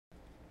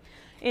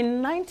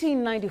In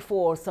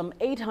 1994, some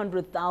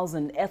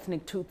 800,000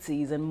 ethnic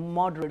Tutsis and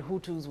moderate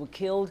Hutus were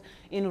killed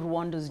in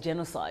Rwanda's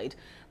genocide.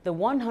 The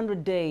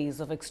 100 days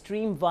of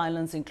extreme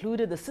violence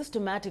included the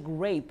systematic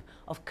rape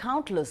of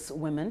countless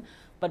women,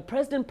 but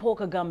President Paul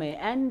Kagame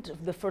and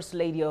the First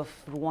Lady of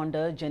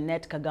Rwanda,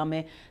 Jeannette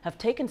Kagame, have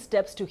taken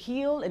steps to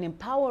heal and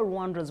empower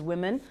Rwanda's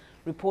women.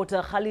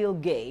 Reporter Khalil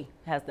Gueye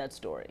has that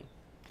story.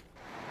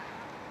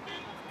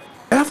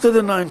 After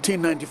the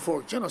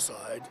 1994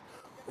 genocide,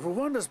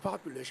 Rwanda's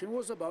population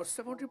was about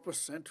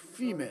 70%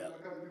 female.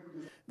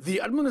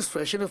 The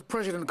administration of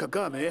President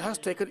Kagame has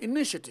taken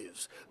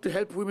initiatives to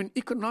help women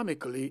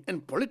economically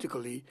and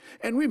politically,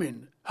 and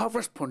women have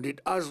responded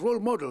as role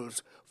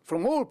models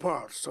from all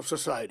parts of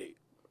society.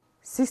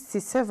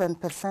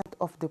 67%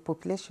 of the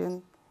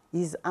population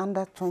is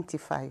under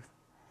 25.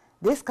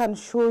 This can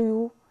show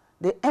you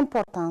the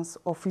importance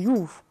of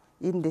youth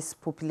in this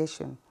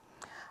population.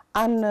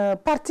 And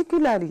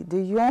particularly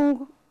the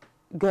young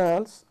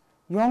girls,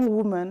 young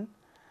women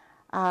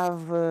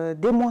have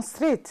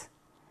demonstrated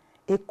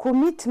a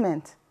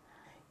commitment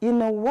in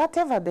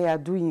whatever they are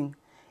doing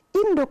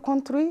in the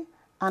country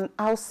and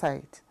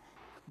outside.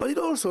 But it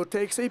also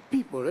takes a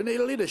people and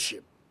a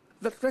leadership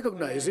that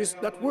recognizes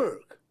that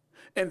work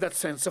and that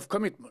sense of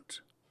commitment.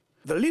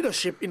 The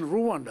leadership in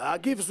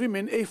Rwanda gives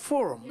women a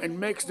forum and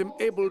makes them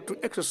able to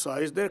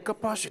exercise their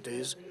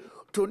capacities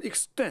to an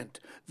extent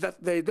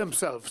that they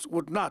themselves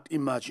would not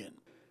imagine.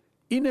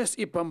 Ines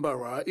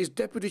Ipambara is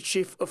Deputy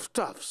Chief of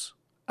Staffs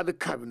at the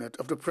Cabinet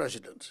of the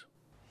President.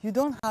 You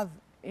don't have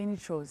any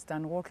choice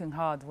than working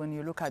hard when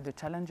you look at the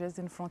challenges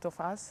in front of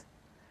us.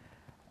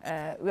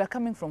 We are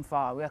coming from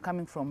far. We are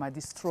coming from a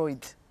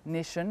destroyed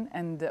nation,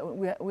 and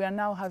we are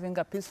now having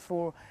a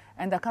peaceful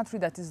and a country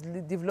that is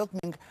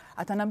developing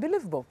at an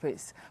unbelievable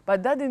pace.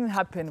 But that didn't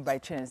happen by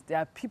chance. There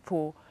are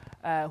people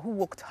who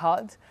worked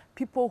hard,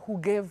 people who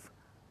gave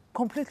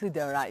completely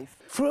their life.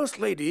 First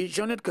Lady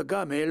Jeannette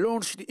Kagame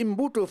launched the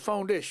Imbuto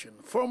Foundation,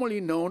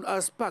 formerly known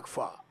as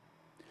PACFA,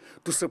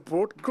 to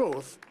support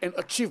growth and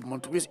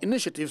achievement with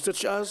initiatives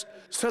such as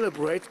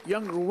Celebrate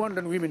Young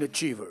Rwandan Women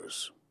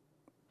Achievers.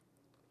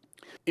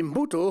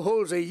 Imbuto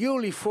holds a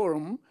yearly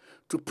forum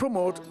to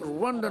promote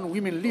Rwandan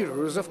women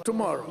leaders of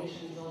tomorrow.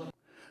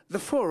 The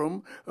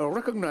forum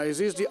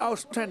recognizes the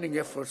outstanding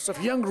efforts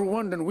of young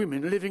Rwandan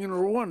women living in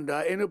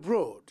Rwanda and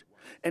abroad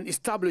and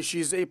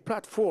establishes a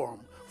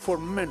platform for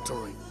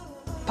mentoring.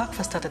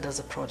 PACFA started as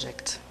a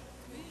project.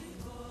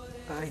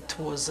 It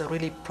was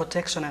really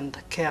protection and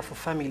care for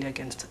family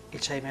against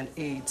HIV and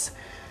AIDS.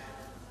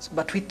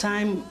 But with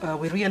time,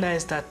 we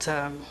realized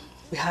that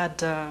we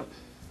had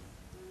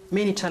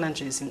many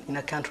challenges in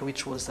a country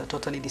which was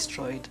totally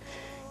destroyed,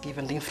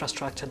 given the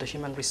infrastructure, the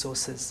human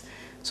resources.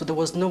 So there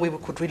was no way we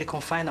could really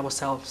confine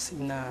ourselves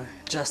in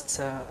just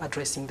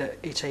addressing the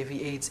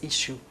HIV/AIDS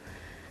issue.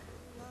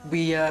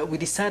 We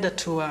decided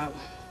to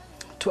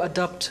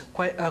adopt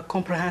quite a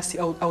comprehensive,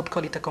 I would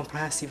call it a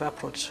comprehensive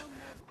approach.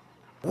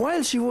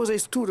 While she was a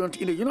student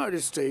in the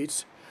United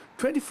States,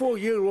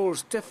 24-year-old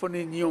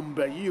Stephanie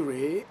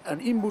Nyombayire,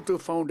 an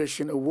Imbuto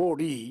Foundation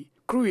awardee,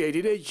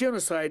 created a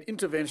genocide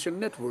intervention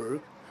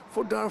network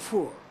for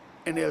Darfur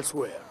and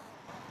elsewhere.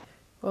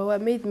 Well,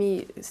 what made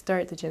me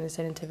start the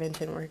Genocide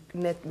Intervention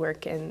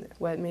Network and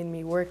what made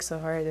me work so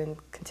hard and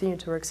continue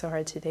to work so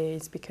hard today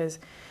is because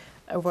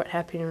of what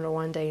happened in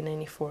Rwanda in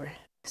 '94.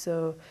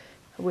 So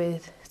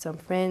with some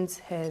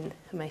friends and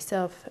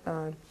myself,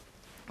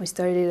 we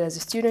started as a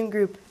student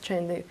group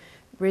trying to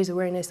raise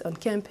awareness on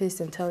campus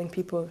and telling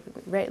people,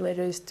 write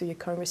letters to your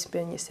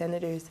congressmen, your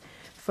senators,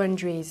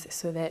 fundraise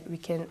so that we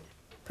can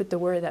put the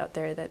word out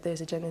there that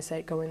there's a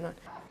genocide going on.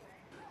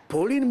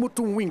 Pauline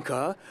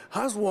Mutumwinka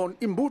has won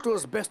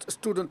Imbuto's Best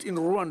Student in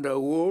Rwanda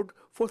award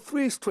for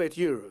 3 straight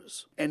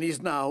years and is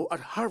now at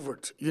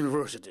Harvard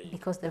University.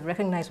 Because they've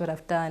recognized what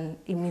I've done,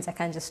 it means I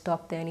can't just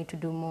stop there, I need to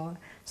do more.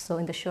 So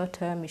in the short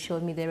term, it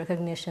showed me the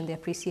recognition, the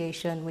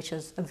appreciation, which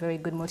is a very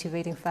good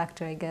motivating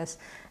factor, I guess.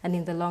 And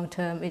in the long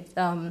term, it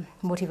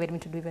motivated me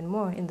to do even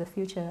more in the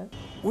future.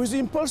 With the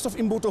impulse of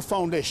Imbuto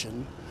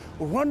Foundation,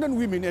 Rwandan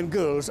women and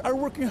girls are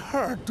working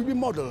hard to be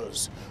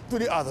models to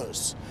the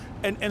others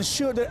and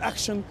ensure their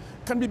action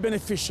can be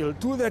beneficial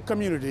to their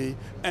community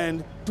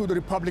and to the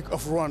Republic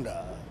of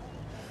Rwanda.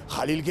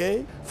 Khalil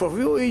Gueye for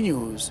VOA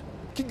News,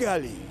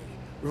 Kigali,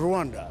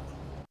 Rwanda.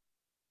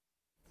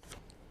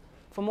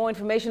 For more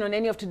information on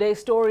any of today's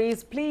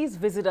stories, please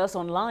visit us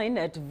online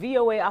at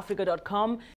voaafrica.com.